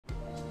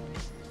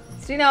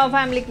శ్రీనవ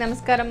ఫ్యామిలీకి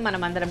నమస్కారం.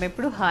 మనమందరం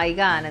ఎప్పుడు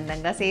హాయిగా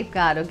ఆనందంగా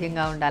సేఫ్గా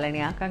ఆరోగ్యంగా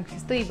ఉండాలని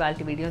ఆకాంక్షిస్తూ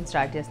ఇవాల్టి వీడియోని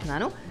స్టార్ట్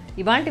చేస్తున్నాను.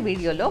 ఇవాల్టి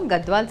వీడియోలో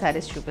గద్వాల్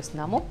శారీస్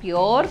చూపిస్తున్నాము.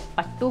 ప్యూర్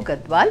పట్టు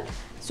గద్వాల్.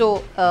 సో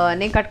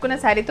నేను కట్టుకున్న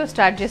శారీతో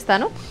స్టార్ట్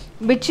చేస్తాను.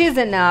 Which is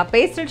in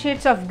pastel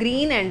shades of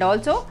green and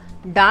also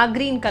dark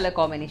green colour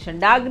combination.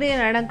 Dark green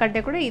అనడం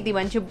కంటే కూడా ఇది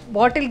మంచి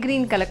బాటిల్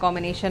గ్రీన్ కలర్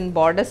కాంబినేషన్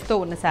బార్డర్స్తో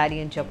ఉన్న శారీ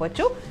అని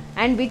చెప్పొచ్చు.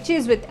 And which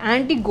is with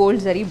antique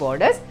gold zari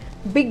borders,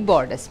 big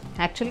borders.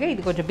 యాక్చువల్గా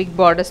ఇది కొంచెం బిగ్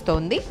బార్డర్స్తో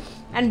ఉంది.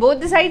 And both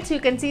the sides you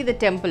can see the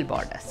temple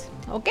borders.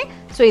 Okay,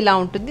 so ఇలా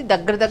ఉంటుంది.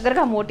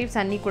 దగ్గరగా మోటివ్స్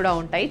అన్నీ కూడా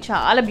ఉంటాయి.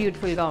 చాలా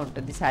బ్యూటిఫుల్గా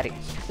ఉంటుంది sari.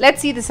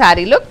 Let's see the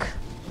sari look.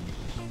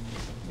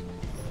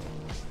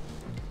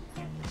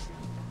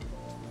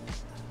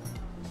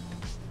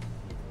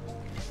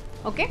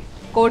 Okay,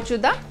 code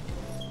చూద్దాం.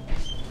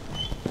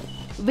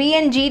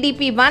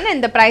 VNGDP1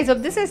 and the price of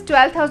this is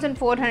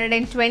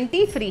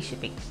 12,420 free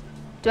shipping.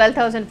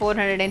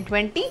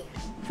 12,420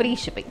 free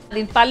shipping.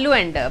 దీని పల్లు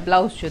అండ్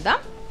బ్లౌజ్ చూద్దాం.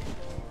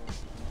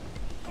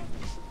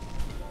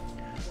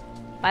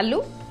 పల్లు,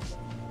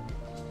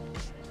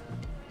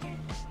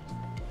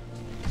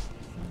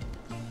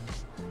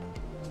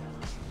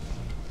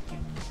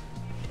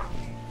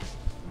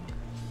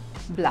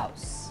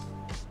 blouse.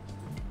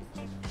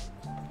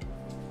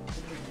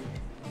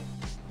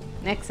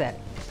 Next sorry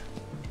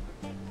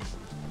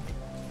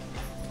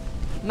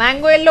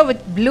mango yellow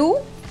with blue,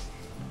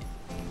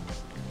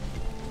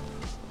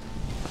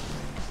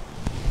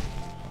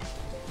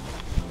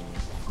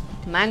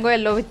 mango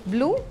yellow with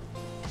blue,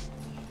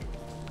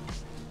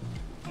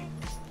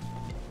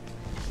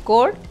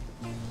 code,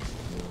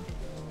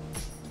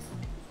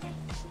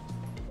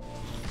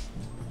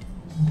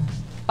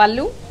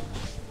 pallu,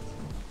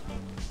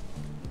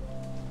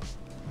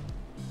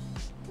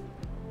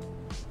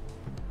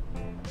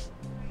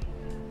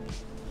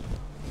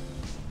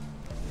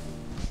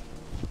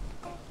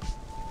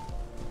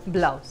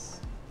 blouse.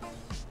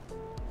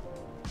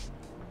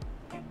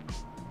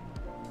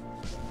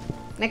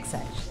 Next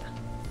saree.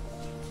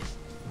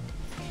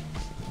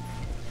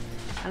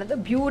 Another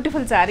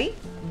beautiful saree.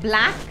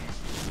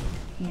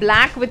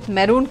 Black with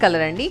maroon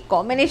color andi.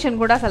 Combination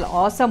kuda asalu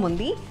awesome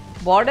undi.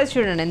 Borders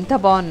chudandi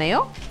enta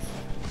baagunayo.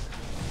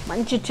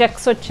 Manchi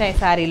checks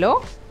vachchayi saree lo.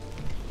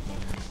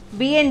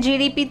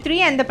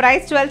 BNGDP3 and the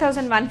price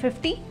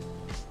 12,150.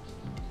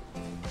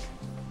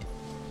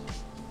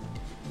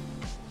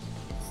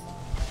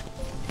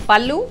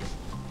 పల్లు,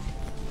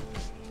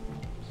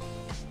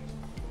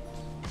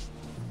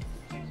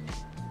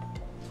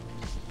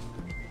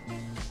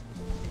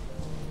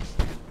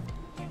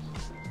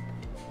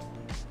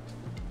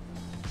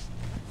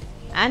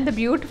 and the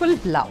beautiful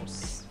blouse.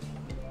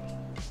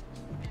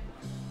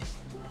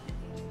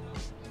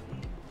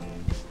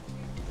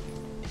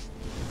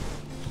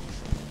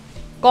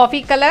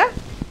 Coffee colour.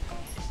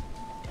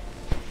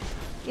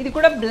 ఇది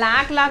కూడా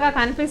black లాగా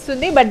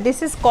కనిపిస్తుంది, but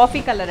this is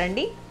coffee colour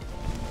అండి.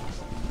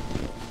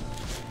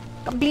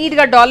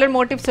 కంప్లీట్గా dollar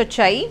motifs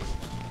వచ్చాయి.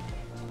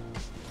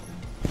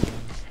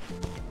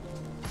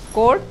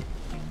 Code,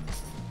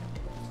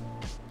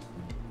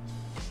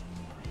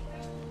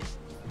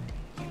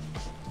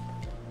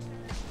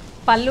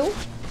 పల్లు,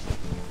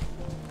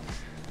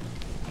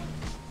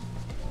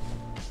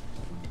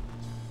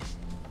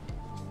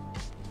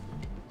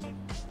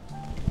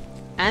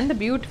 and the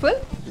beautiful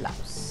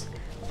blouse.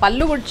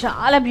 పల్లు కూడా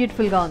చాలా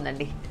బ్యూటిఫుల్గా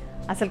ఉందండి.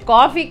 అసలు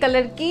కాఫీ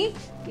కలర్కి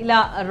ఇలా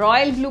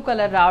రాయల్ బ్లూ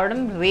కలర్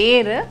రావడం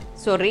రేర్.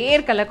 సో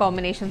రేర్ కలర్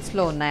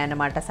కాంబినేషన్స్లో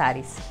ఉన్నాయన్నమాట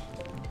saris.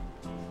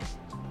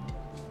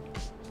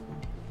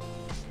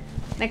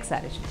 Next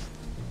sari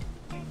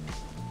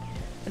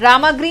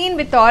Rama green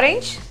with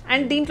orange.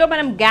 And దీంట్లో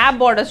మనం గ్యాప్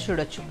బార్డర్స్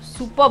చూడొచ్చు.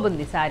 సూపర్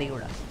ఉంది శారీ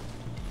కూడా.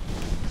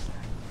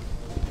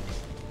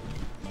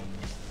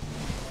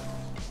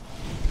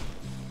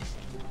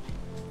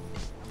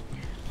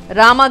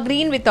 Rama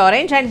green with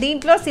orange and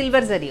దీంట్లో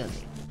సిల్వర్ జరీ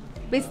ఉంది.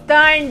 పిస్తా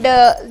and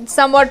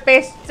somewhat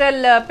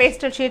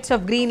pastel shades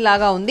of green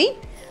లాగా ఉంది.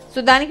 సో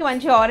దానికి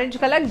మంచి ఆరెంజ్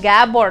కలర్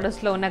గ్యాప్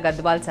బార్డర్స్లో ఉన్న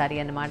గద్వాల్ శారీ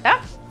అన్నమాట.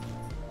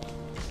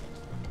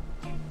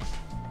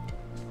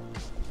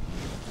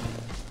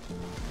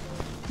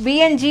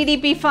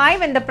 VNGDP5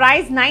 and the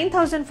price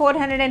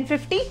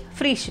 9,450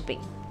 free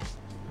shipping.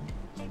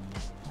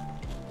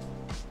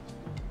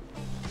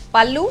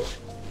 పల్లు,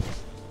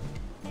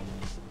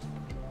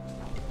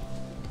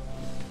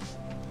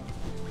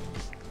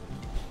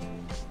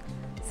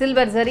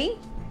 silver zari,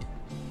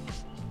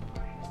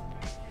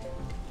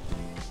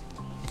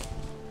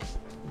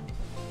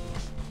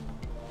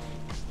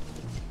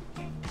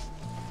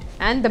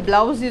 and the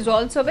blouse is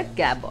also with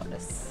gap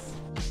borders.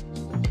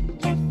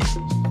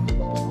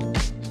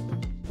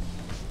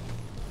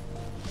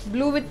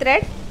 Blue with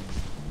red,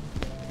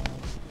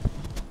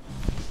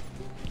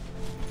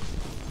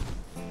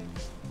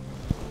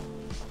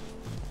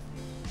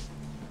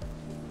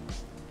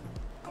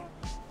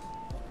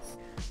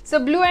 so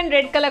blue and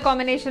red colour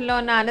కాంబినేషన్లో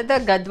ఉన్న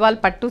another Gadwal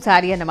పట్టు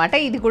శారీ అన్నమాట.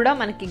 ఇది కూడా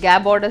మనకి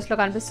గ్యాప్ బార్డర్స్లో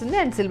కనిపిస్తుంది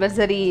and silver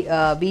zari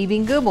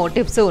weaving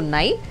motifs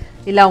ఉన్నాయి.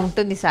 ఇలా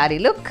ఉంటుంది sari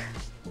look.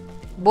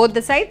 Both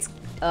the sides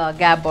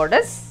gap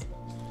borders.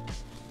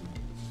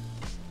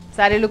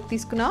 Sorry look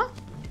తీసుకున్నా.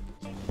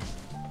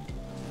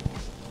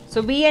 So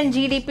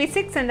BNGDP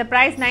 6 and the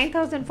price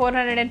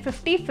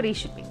 9,450, free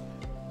shipping.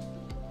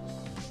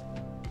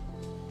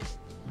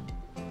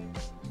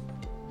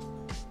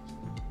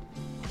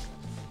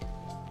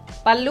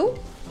 పల్లు,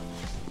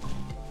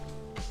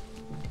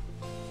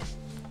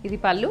 ఇది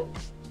పల్లు,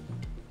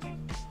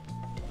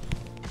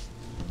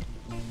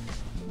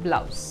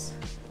 blouse.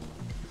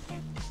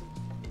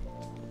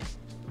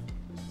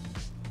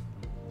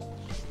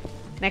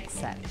 Next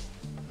sorry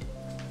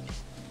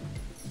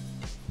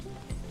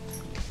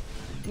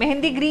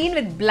mehndi green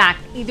with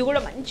black. ఇది కూడా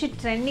మంచి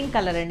ట్రెండింగ్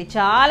కలర్ అండి,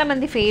 చాలా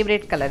మంది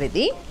ఫేవరెట్ కలర్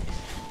ఇది.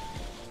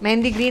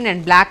 Mehndi green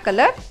and black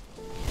colour.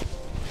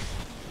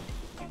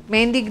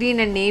 Mehndi green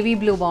and navy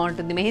blue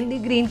బాగుంటుంది, మెహందీ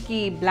గ్రీన్కి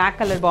బ్లాక్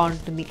కలర్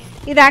బాగుంటుంది.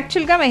 ఇది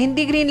యాక్చువల్గా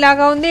మెహందీ గ్రీన్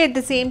లాగా ఉంది, అట్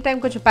ద సేమ్ టైం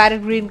కొంచెం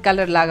ప్యారెట్ గ్రీన్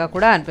కలర్ లాగా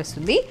కూడా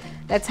అనిపిస్తుంది.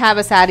 Let's have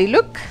a sari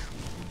look.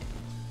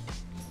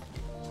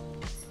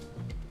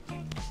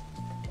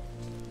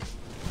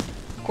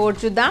 Code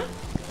చూద్దాం.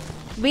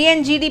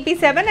 BNGDP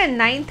 7 and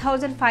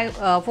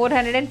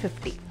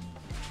 9,450.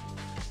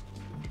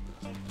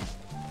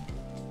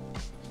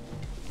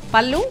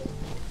 పల్లు,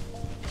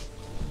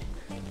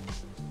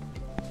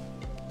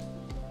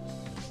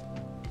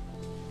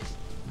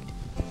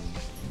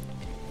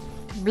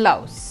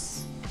 blouse.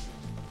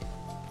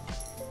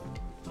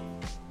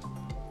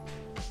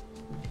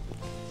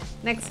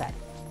 Next sorry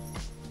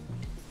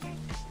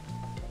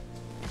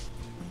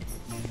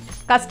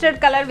custard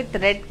colour with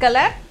red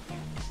colour.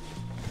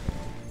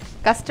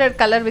 Custard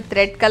colour with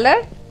red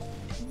colour.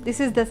 This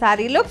is the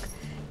sari look.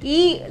 ఈ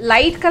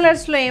light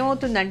కలర్స్లో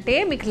ఏమవుతుందంటే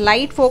మీకు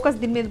లైట్ ఫోకస్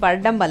దీని మీద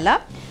పడడం వల్ల,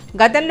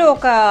 గతంలో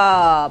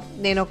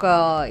నేను ఒక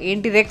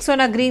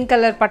రెక్సోనా గ్రీన్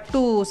కలర్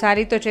పట్టు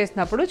శారీతో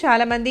చేసినప్పుడు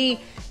చాలామంది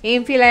ఏం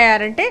ఫీల్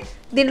అయ్యారంటే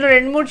దీనిలో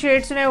 2-3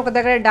 షేడ్స్ ఉన్నాయి, ఒక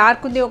దగ్గర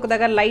డార్క్ ఉంది, ఒక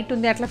దగ్గర లైట్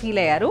ఉంది, అట్లా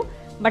ఫీల్ అయ్యారు.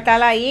 బట్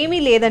అలా ఏమీ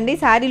లేదండి,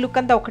 శారీ లుక్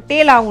అంతా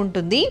ఒకటేలా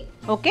ఉంటుంది.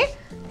 ఓకే,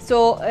 సో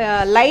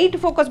లైట్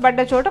ఫోకస్ పడ్డ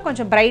చోట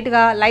కొంచెం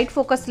బ్రైట్గా, లైట్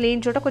ఫోకస్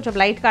లేని చోట కొంచెం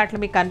లైట్గా అట్లా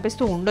మీకు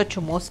కనిపిస్తూ ఉండొచ్చు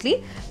మోస్ట్లీ.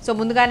 సో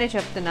ముందుగానే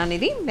చెప్తున్నాను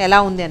ఇది ఎలా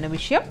ఉంది అన్న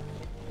విషయం.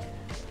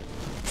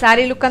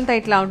 శారీ లుక్ అంతా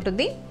ఇట్లా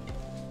ఉంటుంది.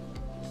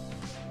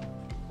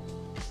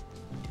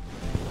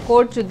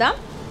 కోడ్ చూద్దాం.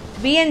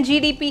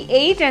 BNGDP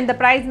 8 and the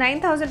price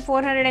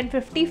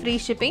 9,450, free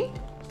shipping.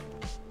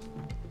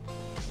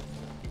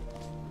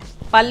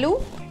 పల్లు,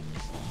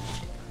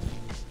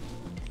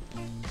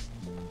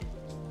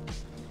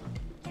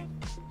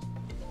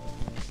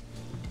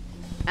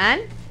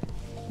 and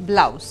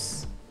blouse.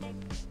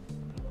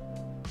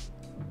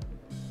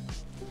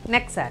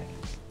 Next saree.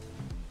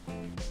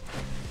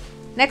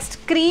 Next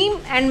cream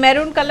and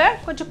maroon color.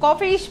 కొంచెం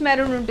కాఫీష్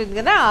మెరూన్ ఉంటుంది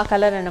కదా, ఆ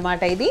కలర్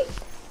అన్నమాట ఇది.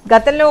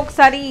 గతంలో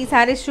ఒకసారి ఈ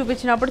శారీస్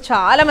చూపించినప్పుడు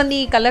చాలా మంది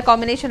ఈ కలర్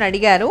కాంబినేషన్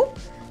అడిగారు.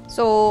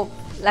 So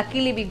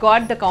luckily we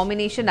got the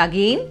combination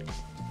again.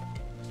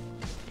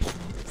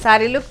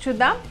 Sari look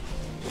చూద్దాం.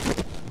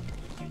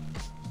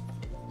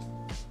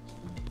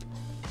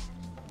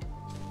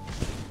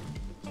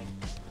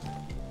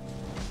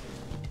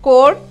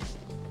 కోడ్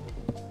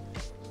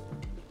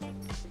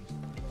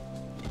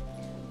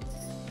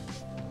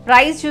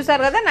ప్రైస్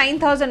చూసారు కదా,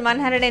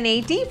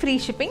 9,180, free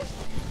shipping.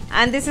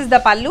 And this is the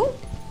పల్లు.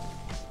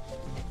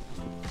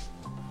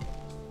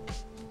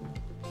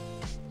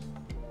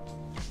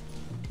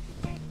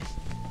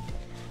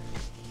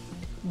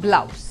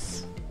 Blouse.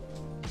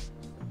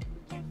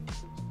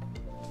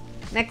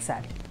 Next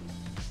sorry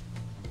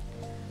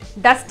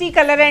dusty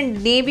colour and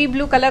navy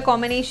blue colour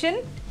combination.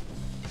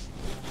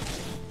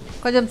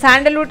 కొంచెం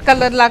శాండల్వుడ్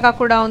కలర్ లాగా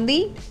కూడా ఉంది.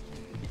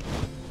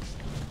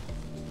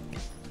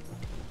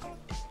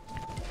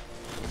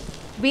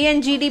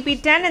 BNGDP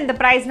 10 and the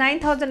price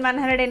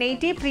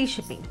 9,180, free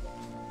shipping.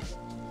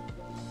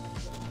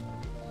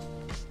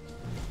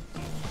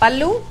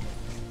 Pallu,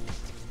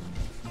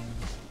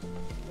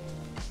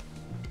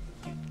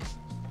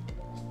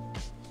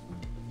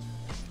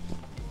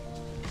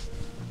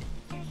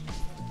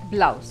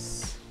 blouse.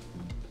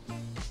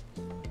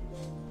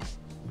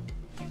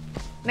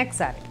 Next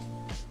saree.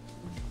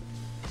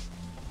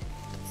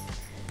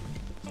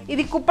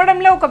 ఇది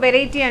కుప్పడంలో ఒక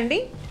వెరైటీ అండి.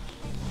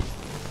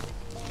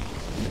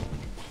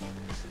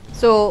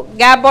 సో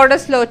గ్యాప్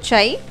బార్డర్స్లో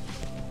వచ్చాయి,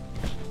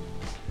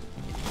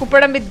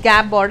 Kuppadam with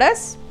gap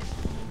borders.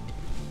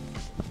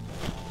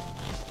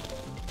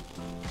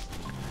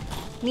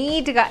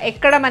 నీట్గా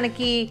ఎక్కడ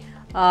మనకి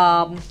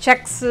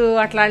చెక్స్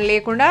అట్లా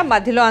లేకుండా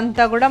మధ్యలో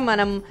అంతా కూడా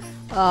మనం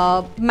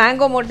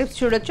మ్యాంగో మోటివ్స్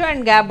చూడొచ్చు.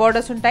 అండ్ గ్యాప్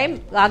బార్డర్స్ ఉంటాయి,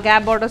 ఆ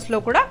గ్యాప్ బార్డర్స్లో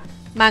కూడా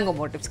మ్యాంగో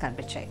మోటివ్స్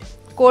కనిపించాయి.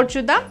 కోడ్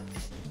చూద్దాం.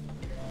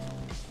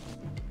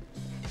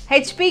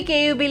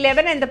 HPKUB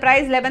 11 and the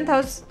price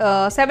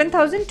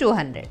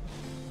 7,200.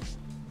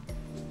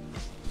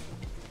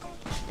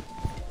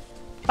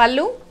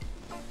 Pallu,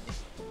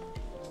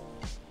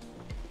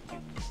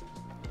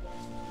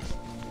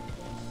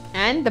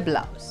 and the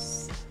blouse.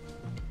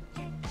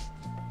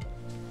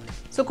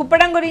 So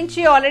Kuppadam గురించి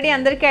ఆల్రెడీ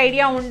అందరికీ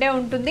ఐడియా ఉండే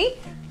ఉంటుంది.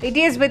 ఇట్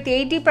ఈస్ విత్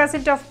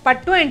 80% ఆఫ్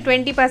పట్టు అండ్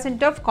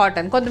 20% ఆఫ్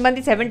కాటన్. కొంతమంది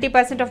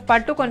 70% ఆఫ్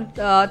పట్టు,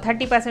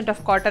 30%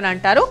 ఆఫ్ కాటన్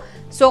అంటారు.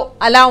 సో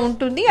అలా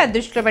ఉంటుంది, అది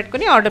దృష్టిలో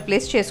పెట్టుకుని ఆర్డర్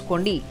ప్లేస్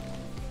చేసుకోండి.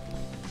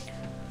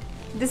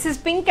 This is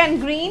pink and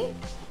green.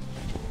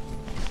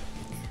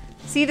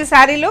 See the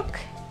sari look.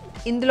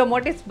 ఇందులో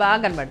మోటివ్స్ బాగా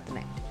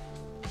కనబడుతున్నాయి.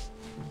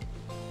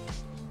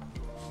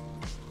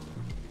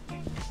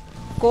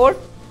 Code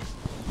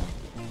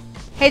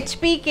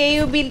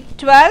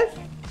HPKUB12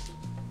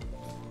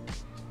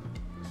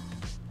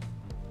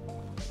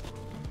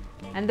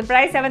 and the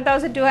price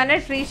 7,200,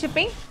 free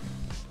shipping.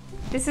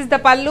 This is the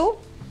pallu.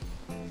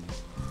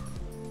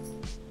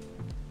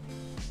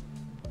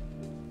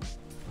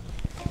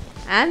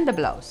 And the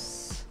blouse.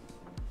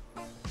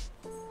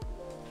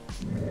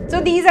 So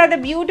these are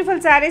the beautiful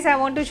sarees I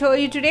want to show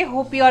you today.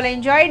 Hope you all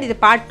enjoyed. This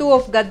is part 2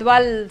 of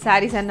Gadwal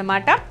sarees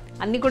annamata.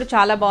 Anni kuda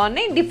chaala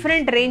baagunnai.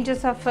 Different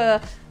ranges of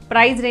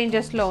price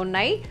రేంజెస్లో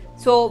ఉన్నాయి.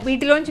 So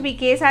వీటిలోంచి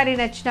మీకు ఏ sorry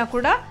నచ్చినా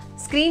కూడా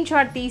screen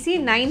shot తీసి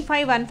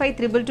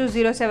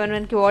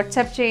 9515222071కి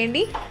WhatsApp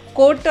చేయండి.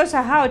 కోడ్తో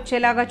సహా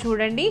వచ్చేలాగా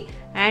చూడండి.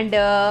 అండ్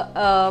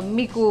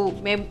మీకు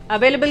మేము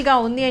అవైలబుల్గా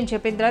ఉంది అని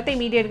చెప్పిన తర్వాత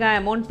ఇమీడియట్గా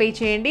అమౌంట్ పే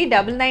చేయండి.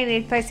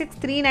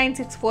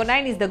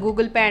 9985639649 is the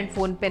Google pay and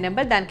PhonePe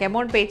number. దానికి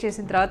అమౌంట్ పే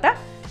చేసిన తర్వాత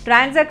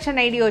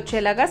ట్రాన్సాక్షన్ ఐడి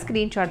వచ్చేలాగా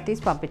స్క్రీన్ షాట్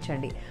తీసి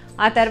పంపించండి.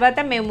 ఆ తర్వాత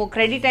మేము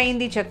క్రెడిట్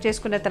అయింది చెక్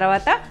చేసుకున్న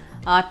తర్వాత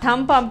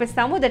థంబ్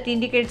పంపిస్తాము. That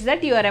indicates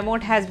that your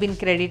amount has been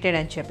credited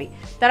అని చెప్పి.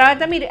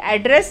 తర్వాత మీరు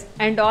అడ్రస్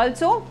అండ్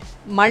ఆల్సో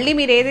మళ్ళీ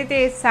మీరు ఏదైతే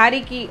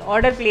శారీకి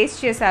ఆర్డర్ ప్లేస్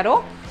చేశారో,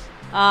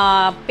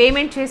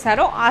 పేమెంట్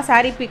చేశారో ఆ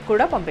శారీ పిక్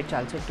కూడా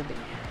పంపించాల్సి ఉంటుంది.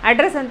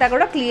 అడ్రస్ అంతా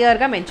కూడా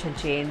క్లియర్గా మెన్షన్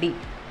చేయండి.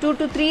 2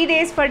 to 3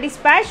 days for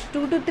dispatch,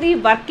 2 to 3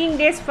 working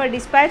days for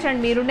dispatch.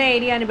 And మీరున్న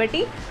ఏరియాని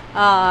బట్టి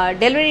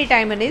డెలివరీ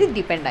టైం అనేది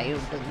డిపెండ్ అయి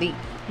ఉంటుంది.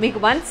 మీకు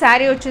వన్స్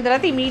శారీ వచ్చిన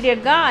తర్వాత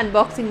ఇమీడియట్గా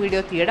అన్బాక్సింగ్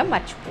వీడియో తీయడం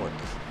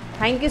మర్చిపోవద్దు.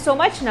 Thank you so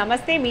much.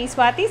 నమస్తే, మీ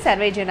స్వాతి.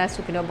 సర్వే జన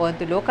సుఖినో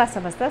భవంతు, లోకా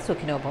సమస్త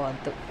సుఖినో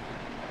భవంతు.